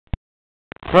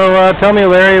So tell me,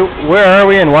 Larry, where are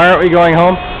we and why aren't we going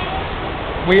home?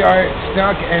 We are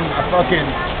stuck in a fucking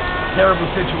terrible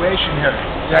situation here.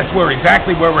 That's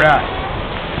exactly where we're at.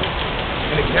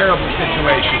 In a terrible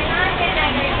situation.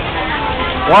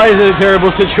 Why is it a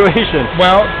terrible situation?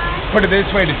 Well, put it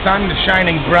this way, the sun was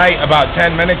shining bright about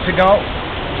 10 minutes ago.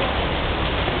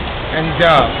 And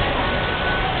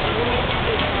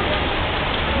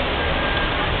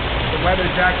the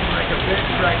weather's acting like a bitch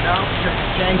right now because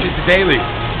it changes daily.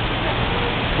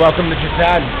 Welcome to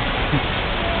Japan.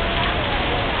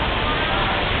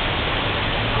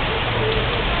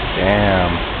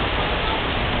 Damn.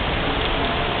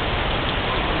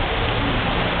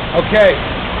 Okay.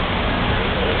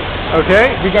 Okay.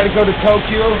 We gotta go to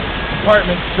Tokyo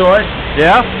department store.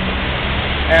 Yeah?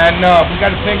 And we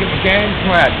gotta think of a game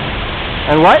plan.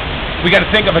 And what? We gotta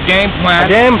think of a game plan. A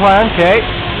game plan, okay.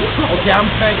 Okay, I'm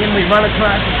thinking we run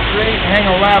across the street, hang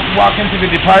a left, walk into the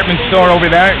department store over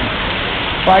there,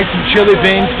 buy some chili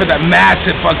beans for the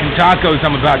massive fucking tacos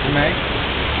I'm about to make.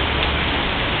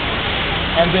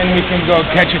 And then we can go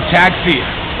catch a taxi.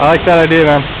 I like that idea,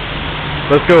 man.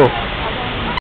 Let's go.